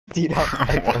Dude,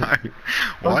 Why?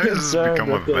 Why has this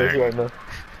become a thing?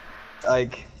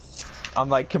 Like, I'm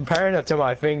like comparing it to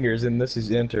my fingers, and this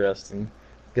is interesting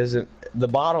because the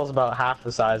bottle's about half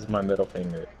the size of my middle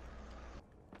finger.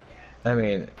 I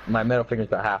mean, my middle finger's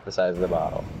about half the size of the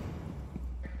bottle,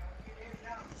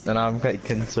 and I'm quite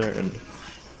concerned.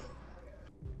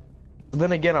 But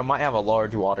then again, I might have a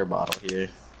large water bottle here.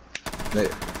 But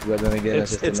then again,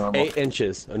 it's just a normal. 8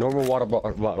 inches. A normal water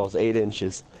bottle is 8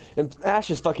 inches. And Ash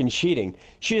is fucking cheating.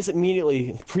 She just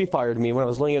immediately pre-fired me when I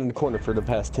was laying in the corner for the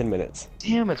past 10 minutes.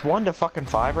 Damn, it's 1 to fucking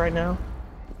 5 right now.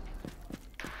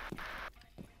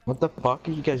 What the fuck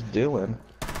are you guys doing?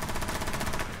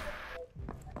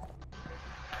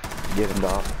 Get him,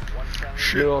 dog.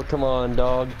 Shit. Oh, come on,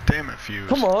 dog. Damn it, Fuse.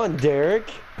 Come on, Derek.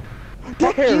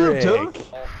 Fuck you, dude.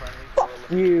 Fuck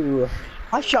you.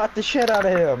 I shot the shit out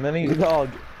of him, and he. Dog.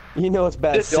 You know it's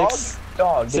bad. The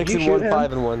dog. Did 6 you and shoot 1, him?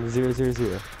 5 and 1, 0, 0,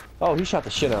 0. Oh, he shot the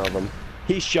shit out of him.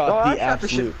 He shot the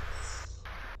absolute.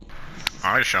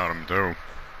 I shot him too.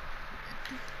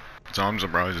 So I'm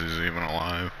surprised he's even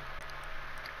alive.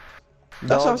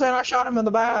 That's what I'm saying. I shot him in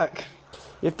the back.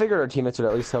 You figured our teammates would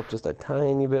at least help just a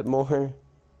tiny bit more.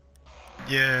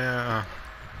 Yeah.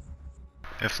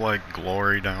 If like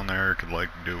Glory down there could like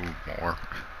do more.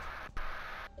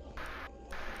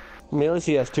 I mean, at least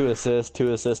he has 2 assists,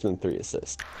 and 3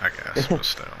 assists. I guess, but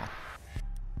still.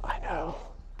 I know.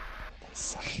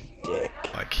 Such a dick.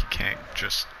 Like he can't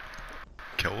just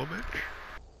kill a bitch.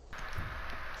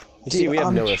 You see, we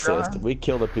have no trying. assist. We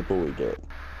kill the people we get.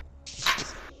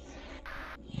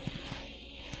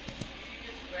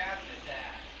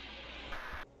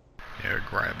 Yeah,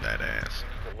 grab that ass.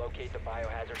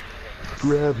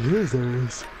 Grab his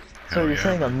ass. So you're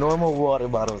saying a normal water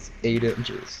bottle is 8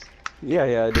 inches?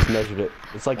 Yeah, I just measured it.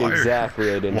 It's like exactly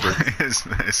 8 inches. Why is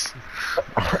this?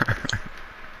 Why?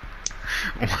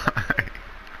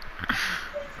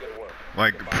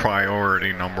 Like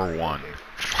priority number 1,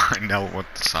 find out what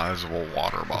the size of a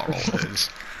water bottle is.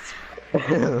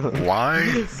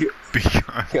 Why? Because.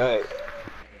 Okay.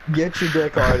 Get your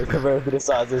dick hard and compare it to the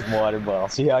size of this water bottle.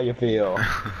 See how you feel.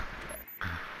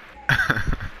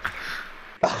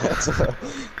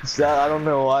 I don't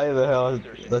know why the hell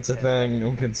that's a thing.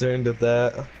 I'm concerned with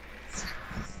that.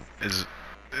 Is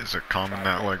it common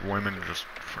that like women just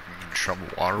freaking shove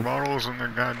water bottles in their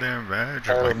goddamn vag?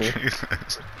 Like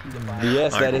Jesus.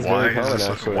 Yes, Like, that is very common.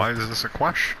 Actually, why is this a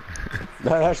question?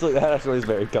 that actually is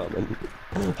very common.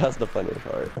 That's the funny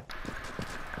part.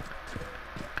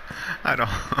 I don't.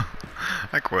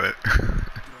 I quit.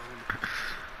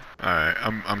 Alright,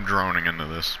 I'm droning into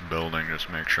this building just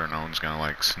to make sure no one's gonna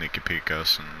like sneaky peek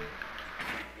us and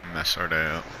mess our day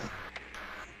up.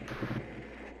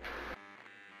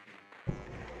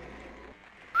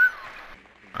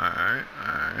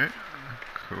 Alright.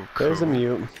 Cool. There's a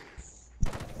mute.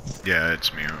 Yeah,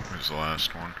 it's mute. It was the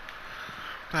last one.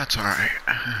 That's alright.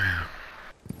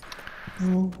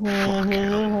 Fuck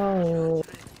him.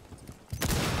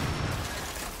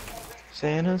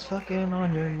 Santa's fucking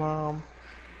on your mom.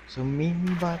 So meet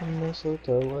me by the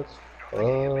mistletoe. Let's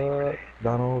fuck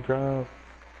Donald Trump.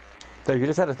 So you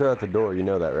just had to throw out the door. You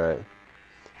know that, right?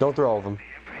 Don't throw all of them.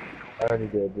 I already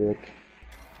did, Rick.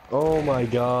 Oh my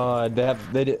God!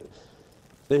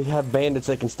 They have bandits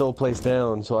that can still place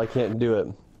down, so I can't do it.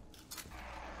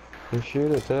 You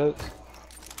shoot it, Toots.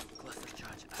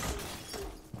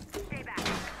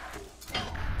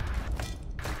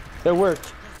 It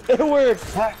worked. It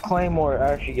worked. That Claymore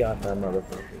actually got that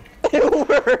motherfucker. It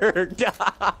worked.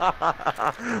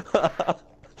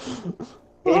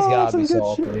 He's gotta some be good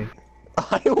salty. shit.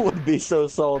 I would be so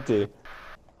salty.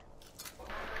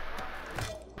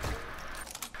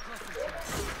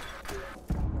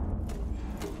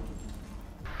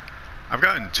 I've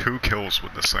gotten 2 kills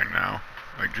with this thing now.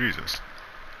 Like Jesus.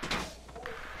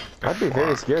 I'd be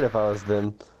very scared if I was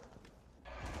them.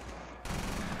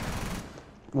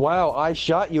 Wow, I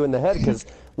shot you in the head because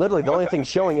literally the only thing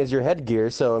showing is your headgear.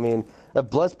 So I mean, a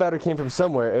blood spatter came from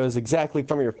somewhere. It was exactly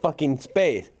from your fucking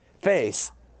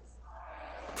face.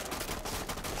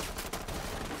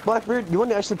 Blackbeard, you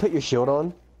want to actually put your shield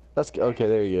on? That's okay.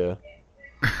 There you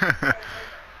go.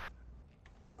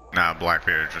 Nah,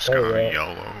 Blackbeard just got a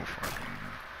yellow fucking.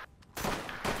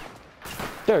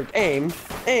 Derek, aim.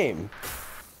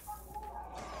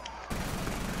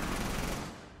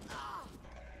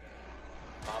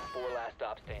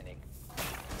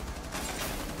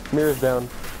 Mirror's down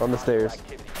on the stairs.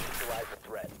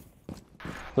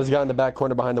 There's a guy in the back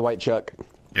corner behind the white truck.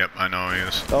 Yep, I know he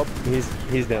is. Oh,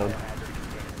 he's down.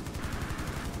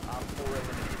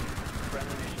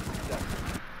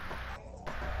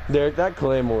 Derek, that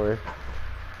Claymore.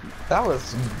 That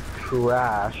was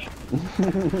trash.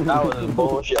 That was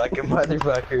bullshit like a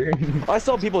motherfucker. I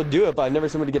saw people do it, but I never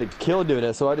seen somebody get a kill doing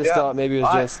it, so I just thought maybe it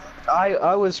was just...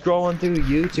 I was scrolling through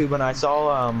YouTube and I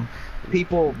saw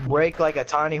people break like a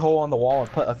tiny hole in the wall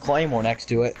and put a claymore next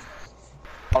to it.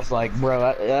 I was like,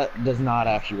 bro, that does not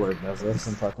actually work, does it?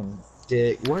 Some fucking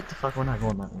dick. What the fuck? We're not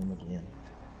going that room again.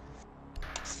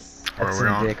 Where are we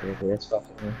on? Dick right there. It's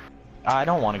fucking... I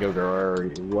don't want to go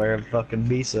where fucking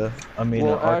Visa. I mean,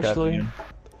 Well, Archive actually, Union.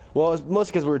 well, it's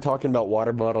mostly because we were talking about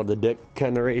water bottle to dick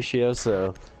kind of ratio,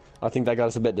 so I think that got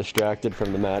us a bit distracted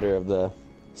from the matter of the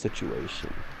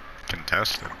situation.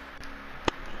 Contested.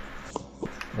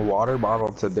 A water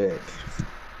bottle to dick.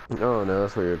 Oh no,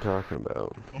 that's what you're talking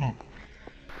about.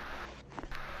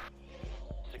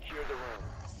 Secure the room.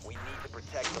 We need to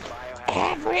protect the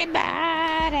biohazard.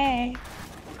 Everybody.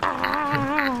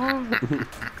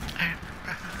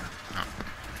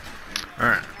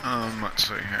 Alright, let's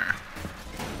see here.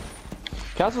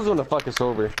 Castle's gonna fuck us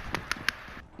over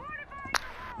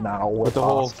Now with the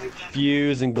whole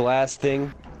fuse and glass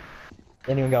thing.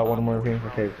 Anyone got one more thing?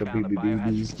 Okay, so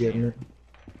BBB's getting it.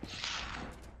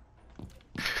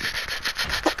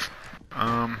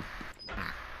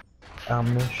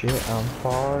 I'm the shit, I'm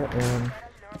far and...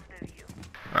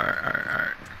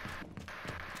 Alright.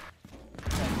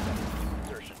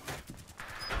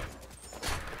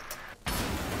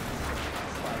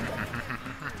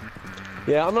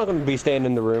 Yeah, I'm not gonna be staying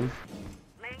in the room.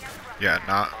 Yeah,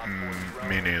 not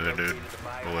me neither, dude.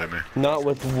 Believe me. Not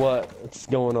with what's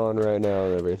going on right now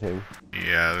and everything.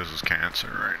 Yeah, this is cancer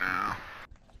right now.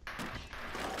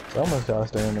 Someone's gotta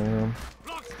stay in the room.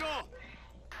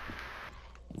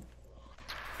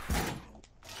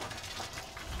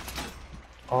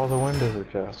 All the windows are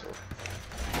castled.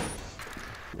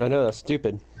 I know, that's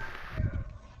stupid.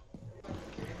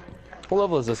 What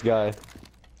level is this guy?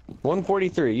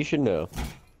 143, you should know.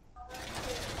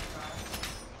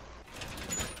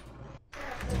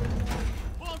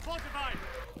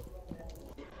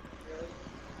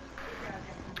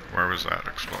 Where was that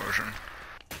explosion?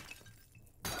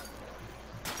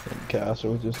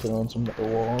 Castle was just throwing some at the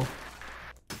wall.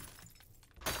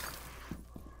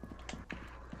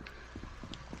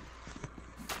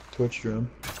 Twitch drum.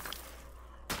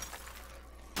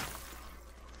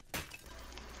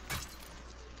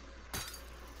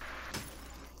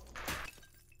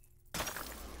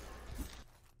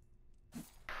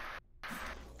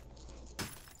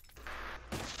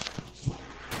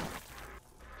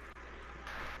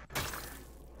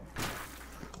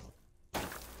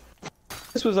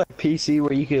 This was like PC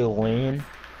where you could lean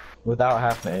without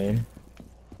having to aim.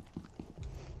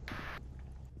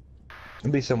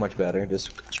 It'd be so much better.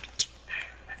 Just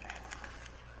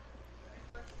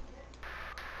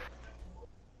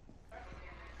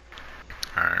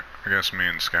Alright, I guess me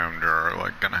and Scavenger are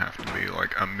like gonna have to be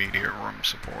like immediate room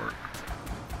support.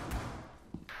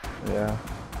 yeah.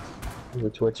 The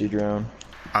twitchy drone.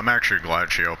 I'm actually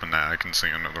glad she opened that. I can see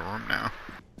into the room now.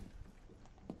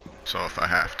 So if I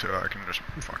have to, I can just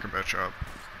fuck a bitch up.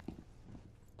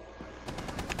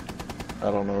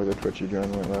 I don't know where the twitchy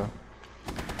drone went though.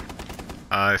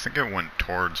 I think it went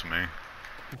towards me.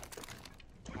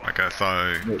 Like I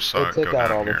thought I saw it took go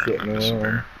out all down the here shit and in then the room.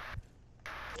 disappear.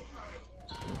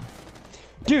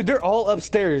 Dude, they're all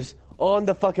upstairs on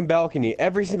the fucking balcony.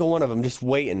 Every single one of them just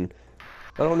waiting.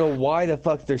 I don't know why the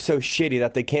fuck they're so shitty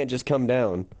that they can't just come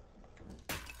down.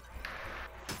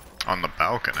 On the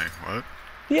balcony, what?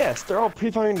 Yes, they're all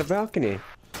pre-firing the balcony.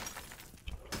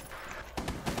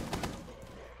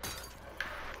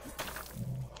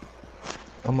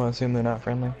 I'm gonna assume they're not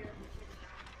friendly.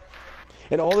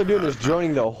 And all they're doing is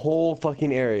droning the whole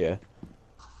fucking area.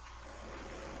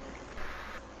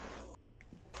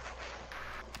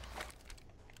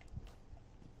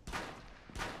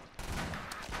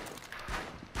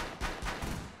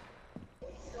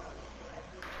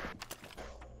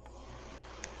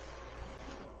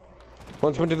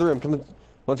 Once went to the room.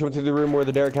 Once went to the room where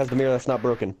the Derek has the mirror that's not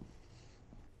broken.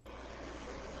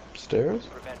 Stairs?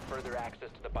 Prevent further access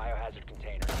to the biohazard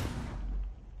container.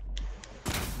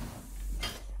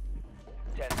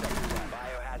 10 seconds.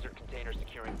 Biohazard container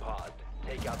securing paused.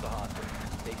 Take out the hostage.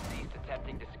 They've ceased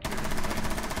attempting to secure the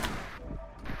container.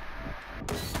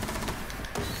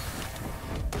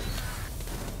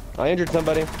 I injured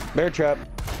somebody. Bear trap.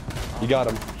 You got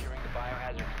him. Securing the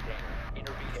biohazard container.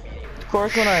 Intervene immediately. Of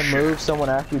course, when I move, someone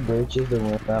actually breaches the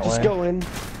room that Just way. go in.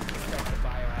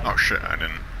 Oh shit, I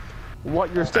didn't.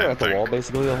 What? You're staring at the wall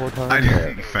basically the whole time. I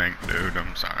didn't think, dude.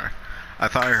 I'm sorry. I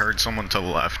thought I heard someone to the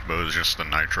left, but it was just the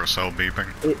nitro cell beeping.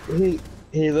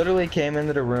 He literally came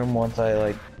into the room once I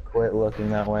like quit looking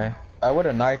that way. I would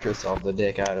have nitro solved the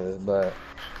dick out of his butt.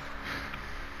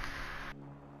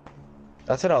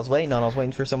 That's what I was waiting on. I was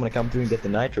waiting for someone to come through and get the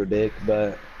nitro dick,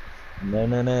 but no,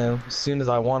 no, no. As soon as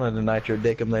I wanted a nitro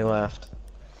dick, they left.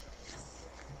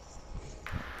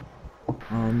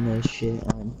 On the shit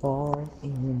I'm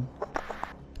falling.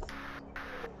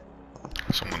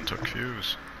 Someone took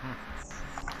fuse.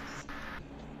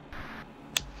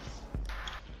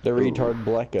 The retard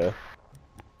Blecka.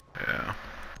 Yeah.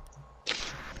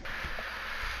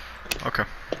 Okay.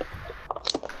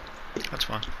 That's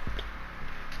fine.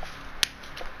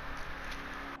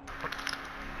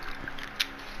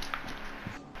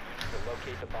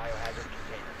 Locate the biohazard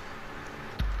container.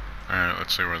 Alright,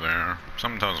 let's see where they are.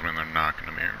 Something tells me they're not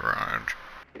gonna be in garage.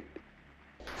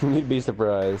 You'd be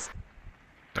surprised.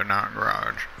 They're not in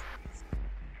garage.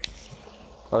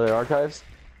 Are they archives?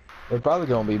 They're probably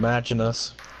gonna be matching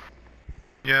us.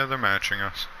 Yeah, they're matching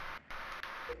us.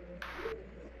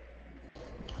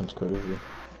 That's crazy.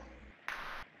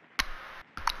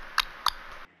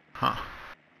 Huh.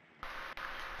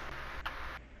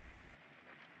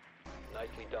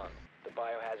 Nicely done. The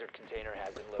biohazard container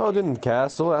has been Oh, located. didn't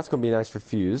castle. That's gonna be nice for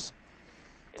fuse.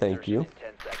 Thank you. Insertion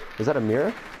in 10 seconds. Is that a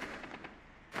mirror?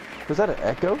 Was that an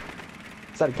echo?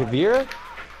 Is that a Kavira?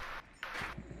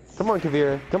 Come on,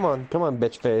 Kavira. Come on,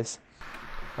 bitch face.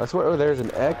 I swear, oh, there's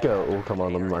an echo. Oh, come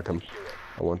on, let me mark him.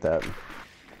 I want that.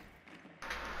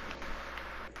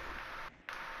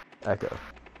 Echo.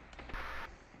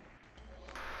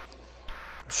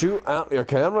 Shoot out your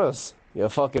cameras, you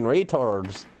fucking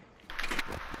retards.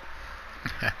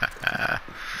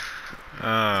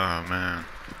 Oh, man.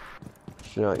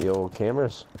 Shoot out your old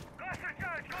cameras.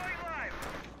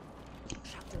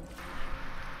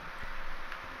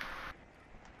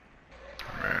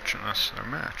 They're matching us. They're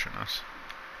matching us.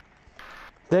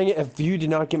 Dang it, if you did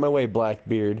not get my way,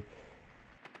 Blackbeard.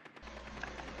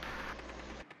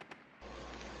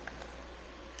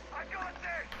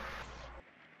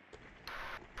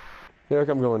 Derek,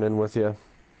 I'm going in with you.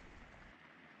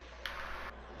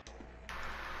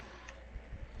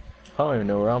 I don't even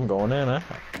know where I'm going in, eh?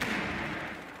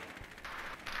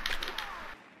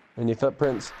 Any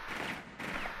footprints?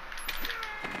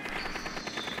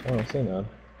 I don't see none.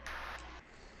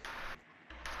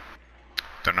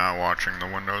 They're not watching the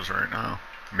windows right now.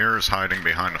 Mirror's hiding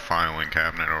behind a filing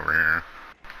cabinet over here.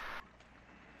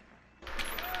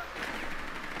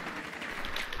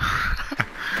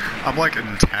 I'm like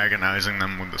antagonizing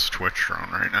them with this Twitch drone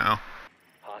right now.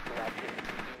 Hostile activity.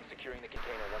 Resume securing the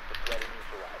container once the threat is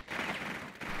neutralized.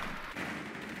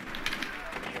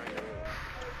 Securing the room.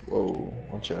 Whoa,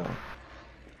 watch out.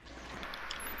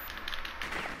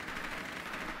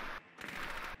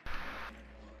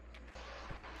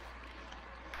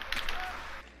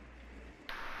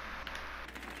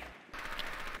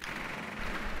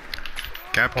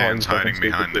 Captain's fucking hiding stupid,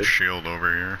 behind this dude. shield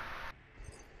over here.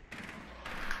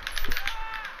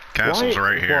 Castle's Why-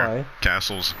 right here. why?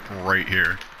 Castle's right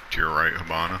here. To your right,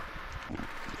 Habana.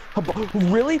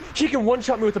 Really? She can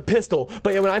one-shot me with a pistol,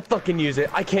 but when I fucking use it,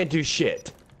 I can't do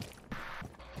shit.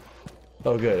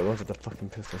 Oh good, it wasn't the fucking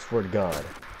pistol, swear to God.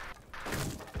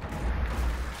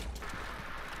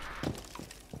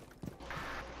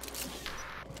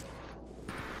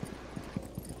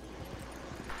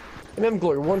 And I'm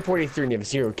Glory 143 and you have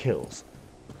 0 kills.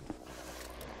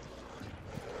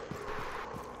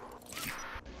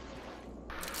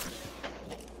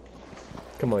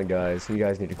 Come on guys, you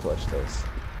guys need to clutch this.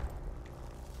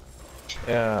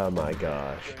 Oh my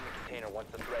gosh. Securing the container once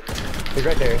the threat is He's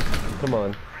right there. Come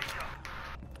on.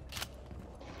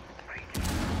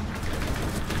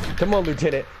 Come on,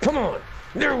 Lieutenant. Come on.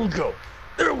 There we go.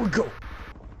 There we go.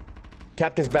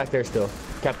 Captain's back there still.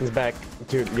 Captain's back.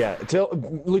 Dude, yeah. Till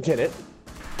Lieutenant.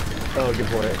 Oh, good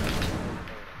point.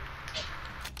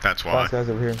 That's why. Last guy's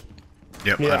over here.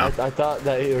 Yep, I Yeah, know. I thought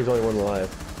that there was only one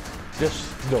alive. Just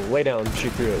no, lay down and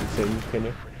shoot through it. Can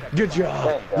you? Good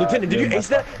job. Lieutenant, did you ace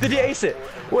that? Did you ace it?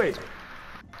 Wait.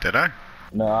 Did I?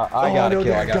 No, I Oh, got a no,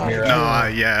 kill. I they got got Mira. No,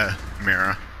 yeah,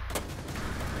 Mira.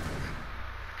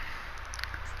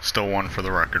 Still one for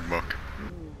the record book.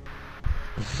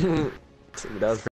 That was